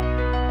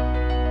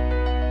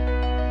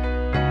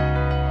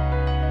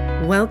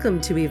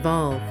Welcome to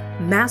Evolve,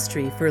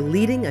 Mastery for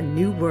Leading a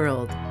New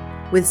World,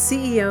 with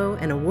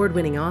CEO and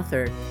award-winning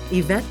author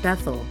Yvette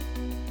Bethel.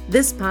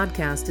 This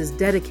podcast is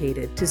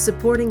dedicated to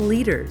supporting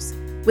leaders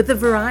with a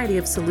variety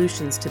of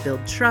solutions to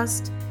build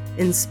trust,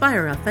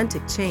 inspire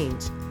authentic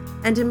change,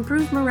 and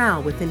improve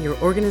morale within your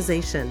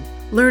organization.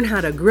 Learn how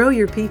to grow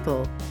your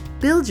people,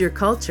 build your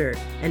culture,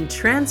 and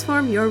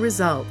transform your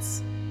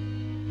results.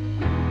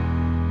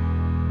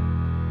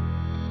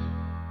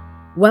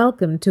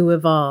 Welcome to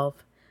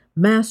Evolve,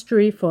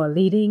 Mastery for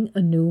Leading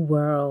a New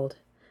World.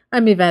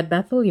 I'm Yvette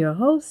Bethel, your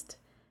host,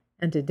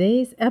 and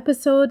today's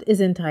episode is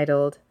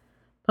entitled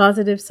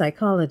Positive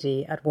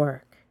Psychology at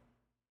Work.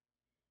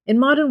 In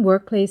modern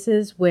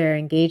workplaces where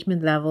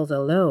engagement levels are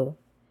low,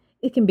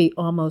 it can be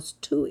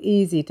almost too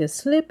easy to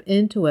slip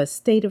into a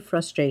state of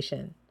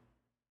frustration.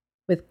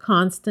 With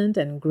constant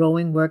and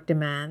growing work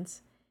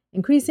demands,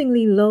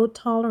 increasingly low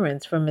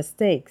tolerance for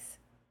mistakes,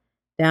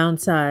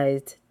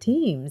 downsized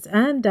teams,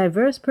 and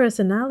diverse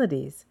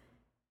personalities,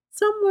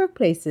 some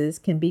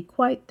workplaces can be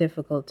quite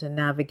difficult to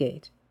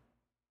navigate.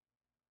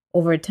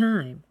 Over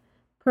time,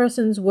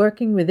 persons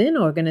working within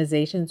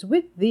organizations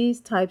with these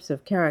types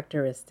of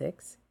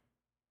characteristics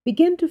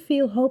begin to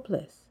feel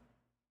hopeless.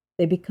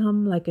 They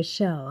become like a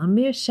shell, a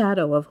mere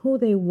shadow of who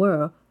they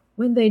were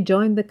when they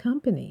joined the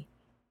company.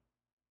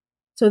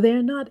 So they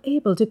are not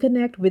able to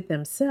connect with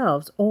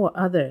themselves or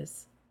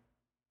others.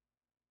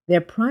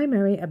 Their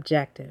primary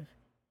objective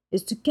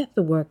is to get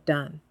the work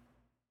done.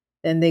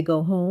 Then they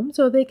go home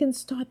so they can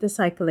start the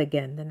cycle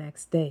again the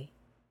next day.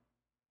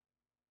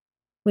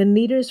 When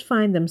leaders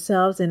find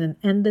themselves in an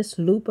endless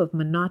loop of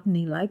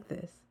monotony like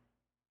this,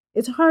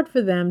 it's hard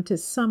for them to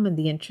summon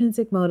the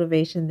intrinsic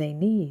motivation they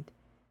need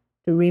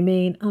to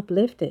remain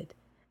uplifted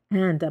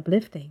and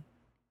uplifting.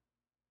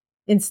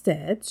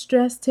 Instead,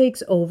 stress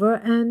takes over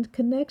and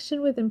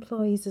connection with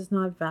employees is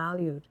not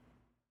valued,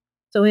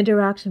 so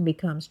interaction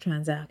becomes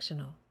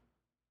transactional.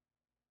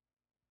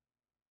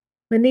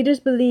 When leaders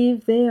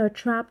believe they are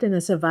trapped in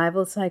a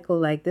survival cycle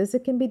like this,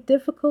 it can be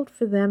difficult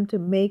for them to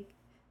make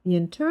the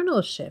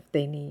internal shift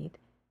they need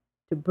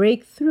to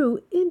break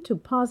through into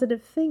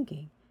positive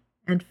thinking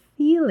and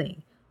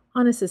feeling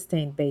on a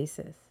sustained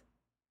basis.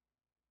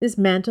 This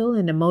mental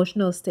and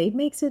emotional state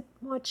makes it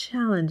more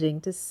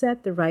challenging to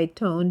set the right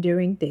tone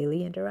during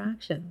daily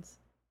interactions.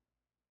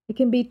 It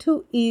can be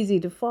too easy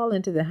to fall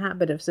into the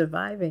habit of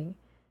surviving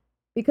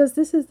because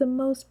this is the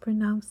most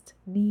pronounced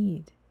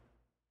need.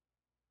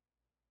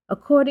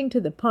 According to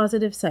the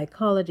Positive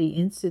Psychology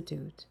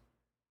Institute,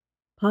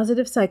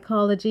 positive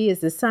psychology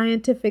is the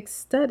scientific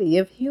study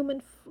of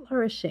human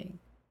flourishing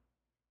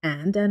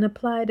and an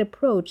applied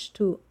approach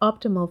to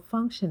optimal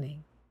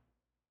functioning.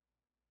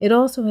 It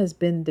also has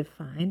been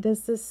defined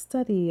as the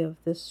study of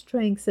the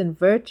strengths and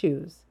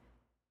virtues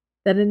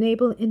that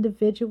enable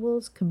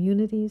individuals,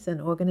 communities,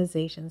 and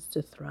organizations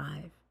to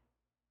thrive.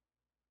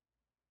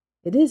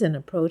 It is an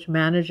approach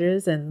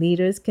managers and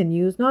leaders can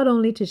use not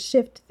only to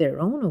shift their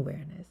own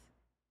awareness,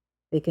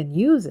 they can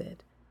use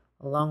it,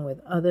 along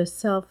with other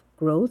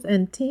self-growth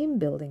and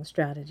team-building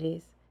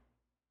strategies,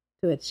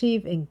 to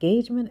achieve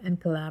engagement and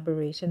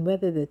collaboration,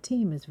 whether the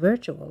team is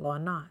virtual or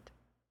not.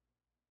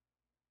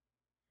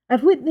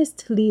 I've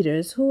witnessed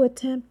leaders who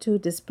attempt to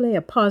display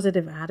a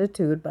positive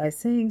attitude by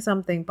saying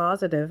something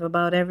positive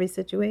about every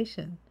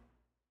situation.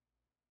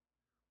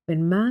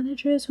 When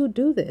managers who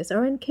do this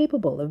are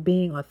incapable of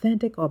being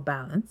authentic or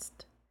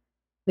balanced,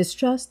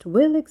 mistrust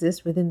will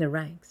exist within the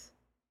ranks,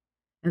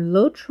 and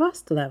low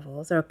trust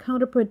levels are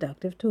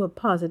counterproductive to a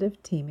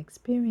positive team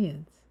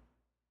experience.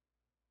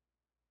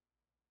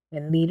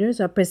 When leaders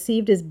are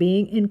perceived as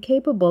being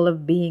incapable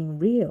of being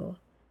real,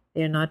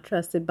 they are not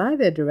trusted by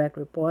their direct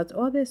reports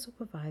or their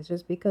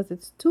supervisors because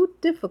it's too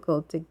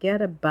difficult to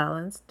get a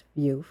balanced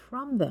view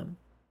from them.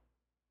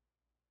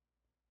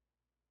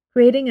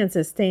 Creating and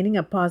sustaining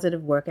a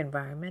positive work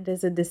environment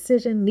is a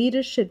decision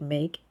leaders should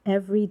make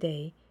every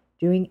day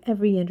during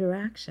every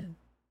interaction.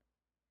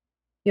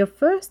 Your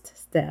first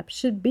step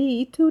should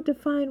be to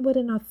define what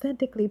an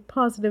authentically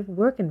positive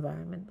work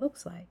environment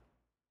looks like.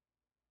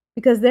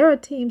 Because there are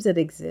teams that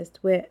exist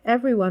where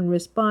everyone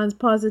responds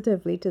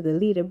positively to the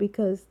leader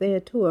because they are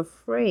too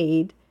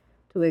afraid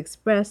to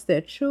express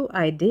their true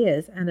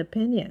ideas and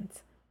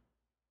opinions.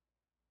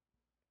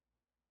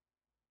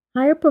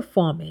 Higher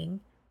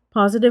performing,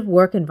 positive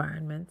work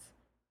environments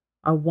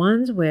are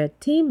ones where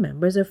team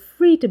members are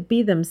free to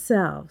be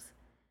themselves,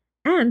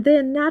 and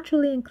they're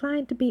naturally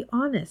inclined to be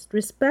honest,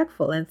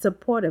 respectful, and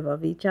supportive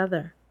of each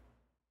other.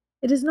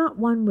 It is not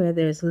one where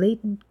there's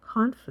latent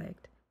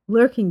conflict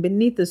lurking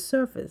beneath the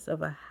surface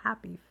of a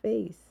happy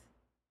face.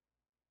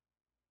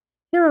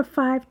 Here are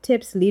 5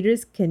 tips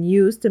leaders can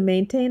use to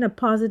maintain a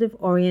positive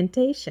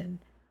orientation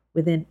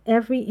within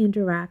every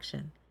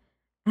interaction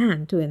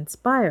and to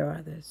inspire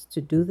others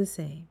to do the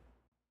same.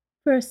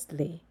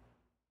 Firstly,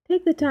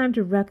 take the time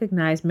to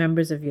recognize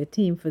members of your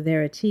team for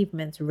their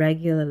achievements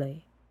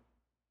regularly.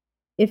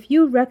 If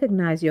you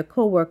recognize your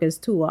coworkers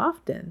too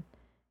often,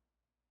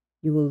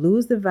 you will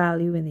lose the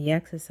value in the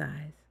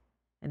exercise.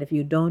 And if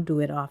you don't do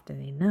it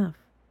often enough,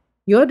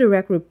 Your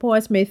direct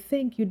reports may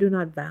think you do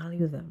not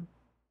value them.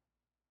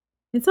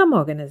 In some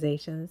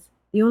organizations,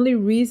 the only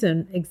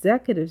reason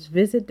executives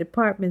visit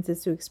departments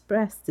is to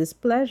express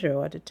displeasure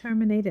or to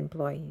terminate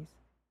employees.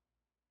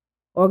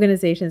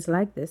 Organizations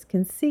like this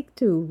can seek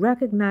to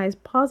recognize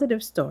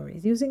positive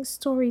stories using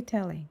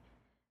storytelling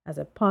as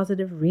a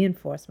positive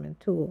reinforcement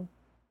tool.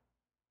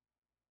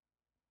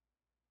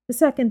 The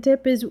second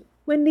tip is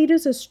when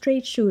leaders are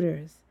straight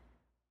shooters.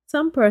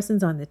 Some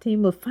persons on the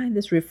team will find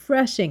this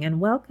refreshing and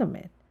welcome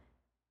it.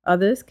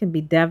 Others can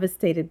be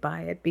devastated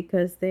by it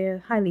because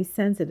they're highly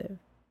sensitive.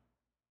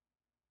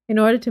 In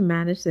order to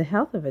manage the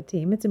health of a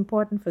team, it's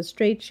important for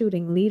straight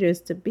shooting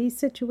leaders to be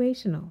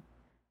situational,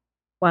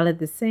 while at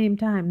the same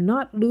time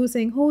not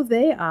losing who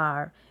they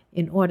are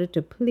in order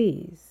to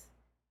please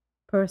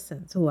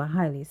persons who are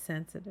highly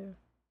sensitive.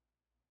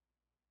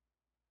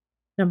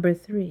 Number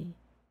 3,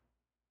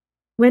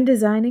 when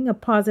designing a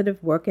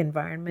positive work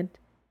environment,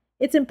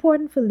 it's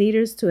important for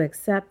leaders to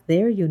accept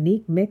their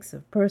unique mix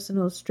of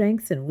personal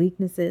strengths and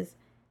weaknesses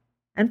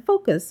and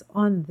focus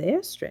on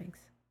their strengths.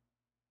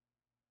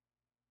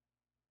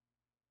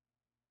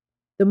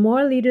 The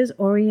more leaders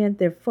orient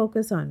their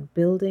focus on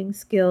building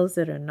skills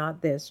that are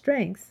not their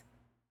strengths,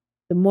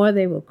 the more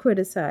they will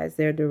criticize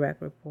their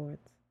direct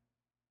reports.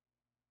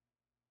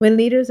 When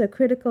leaders are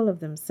critical of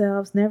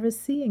themselves, never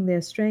seeing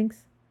their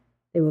strengths,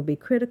 they will be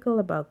critical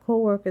about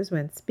coworkers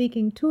when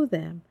speaking to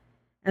them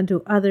and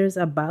to others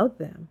about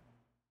them.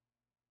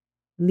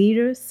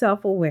 Leaders'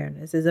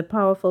 self-awareness is a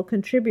powerful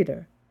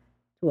contributor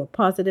to a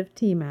positive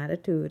team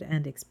attitude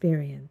and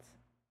experience.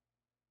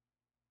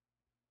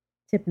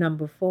 Tip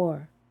number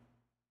 4.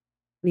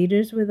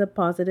 Leaders with a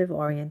positive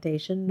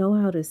orientation know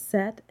how to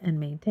set and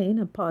maintain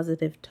a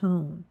positive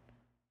tone.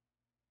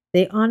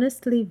 They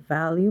honestly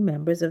value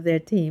members of their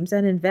teams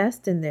and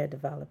invest in their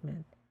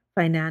development,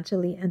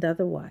 financially and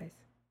otherwise.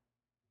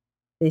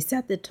 They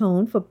set the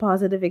tone for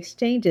positive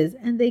exchanges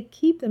and they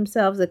keep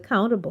themselves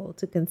accountable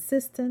to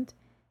consistent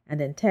and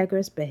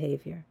integrous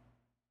behavior,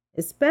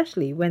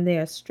 especially when they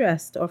are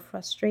stressed or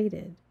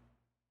frustrated.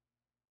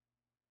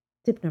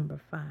 Tip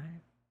number 5.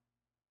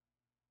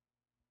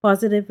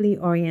 Positively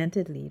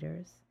oriented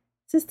leaders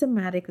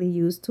systematically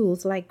use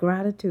tools like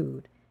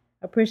gratitude,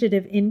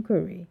 appreciative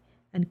inquiry,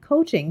 and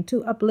coaching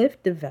to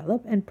uplift,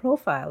 develop, and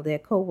profile their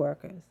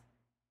coworkers.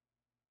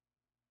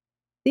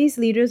 These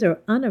leaders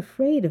are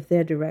unafraid of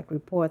their direct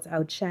reports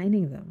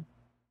outshining them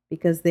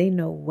because they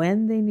know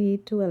when they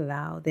need to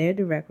allow their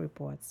direct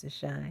reports to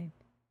shine.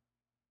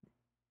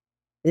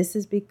 This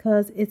is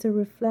because it's a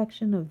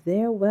reflection of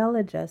their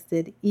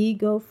well-adjusted,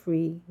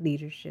 ego-free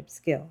leadership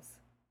skills.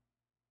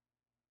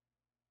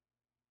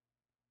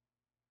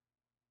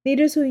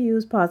 Leaders who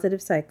use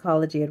positive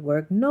psychology at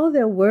work know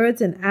their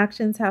words and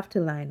actions have to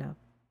line up.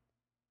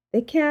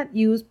 They can't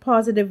use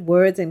positive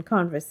words in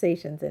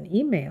conversations and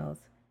emails,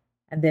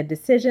 and their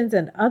decisions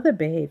and other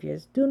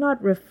behaviors do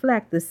not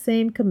reflect the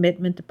same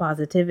commitment to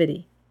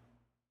positivity.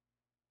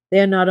 They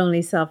are not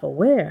only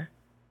self-aware,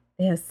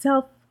 they are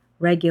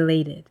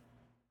self-regulated,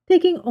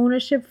 taking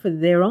ownership for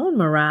their own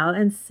morale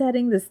and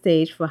setting the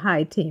stage for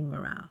high team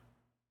morale.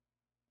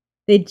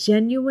 They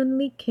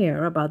genuinely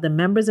care about the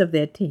members of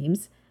their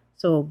teams,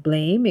 so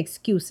blame,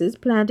 excuses,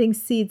 planting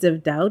seeds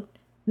of doubt,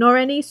 nor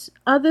any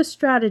other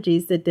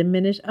strategies that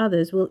diminish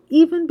others will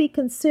even be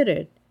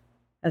considered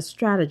as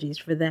strategies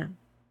for them.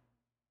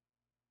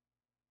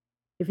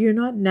 If you're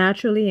not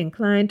naturally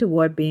inclined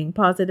toward being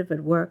positive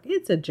at work,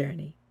 it's a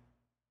journey.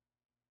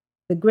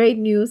 The great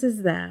news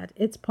is that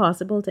it's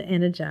possible to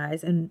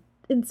energize and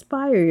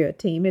inspire your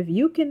team if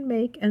you can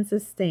make and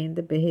sustain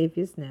the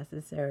behaviors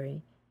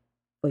necessary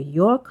for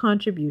your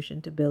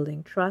contribution to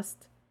building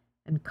trust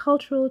and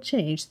cultural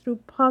change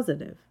through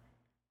positive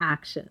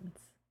actions.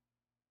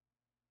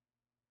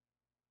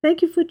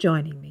 Thank you for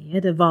joining me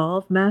at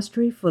Evolve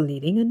Mastery for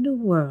Leading a New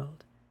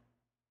World.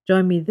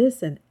 Join me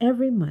this and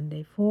every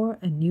Monday for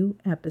a new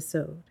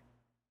episode.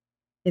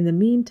 In the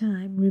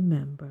meantime,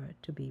 remember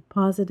to be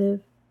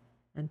positive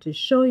and to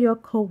show your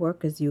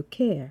coworkers you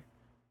care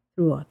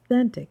through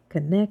authentic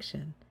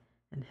connection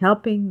and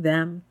helping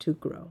them to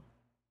grow.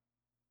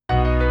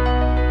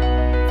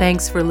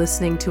 Thanks for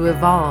listening to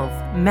Evolve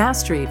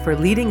Mastery for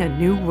Leading a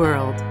New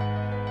World.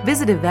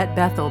 Visit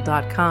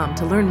YvetteBethel.com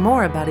to learn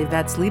more about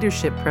Yvette's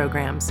leadership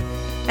programs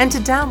and to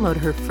download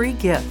her free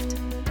gift,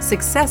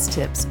 Success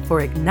Tips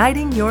for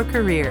Igniting Your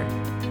Career.